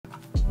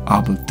I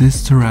built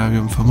this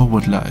terrarium from a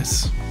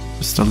woodlice,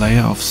 just a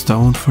layer of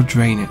stone for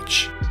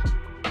drainage,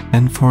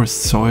 and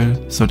forest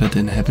soil so that the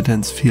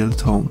inhabitants feel at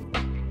home.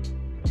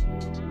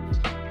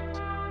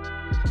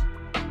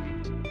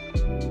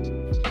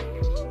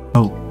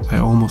 Oh, I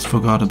almost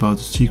forgot about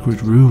the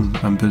secret room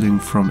I'm building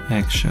from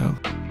eggshell.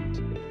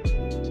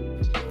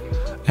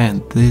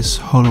 And this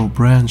hollow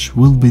branch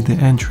will be the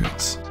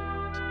entrance.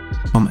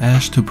 From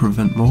ash to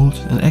prevent mold,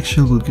 and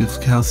eggshell will give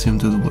calcium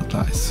to the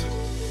woodlice.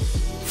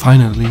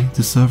 Finally,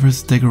 the surface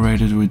is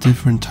decorated with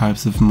different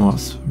types of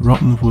moss,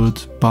 rotten wood,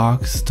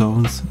 bark,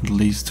 stones and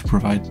leaves to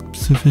provide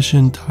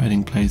sufficient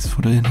hiding place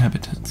for the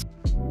inhabitants.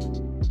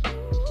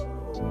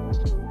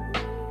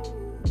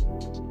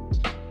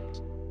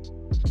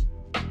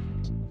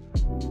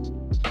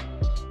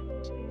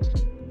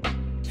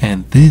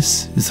 And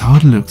this is how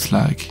it looks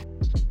like.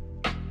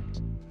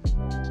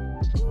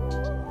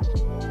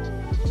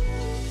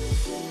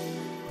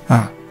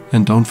 Ah,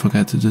 and don't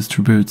forget to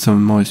distribute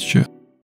some moisture.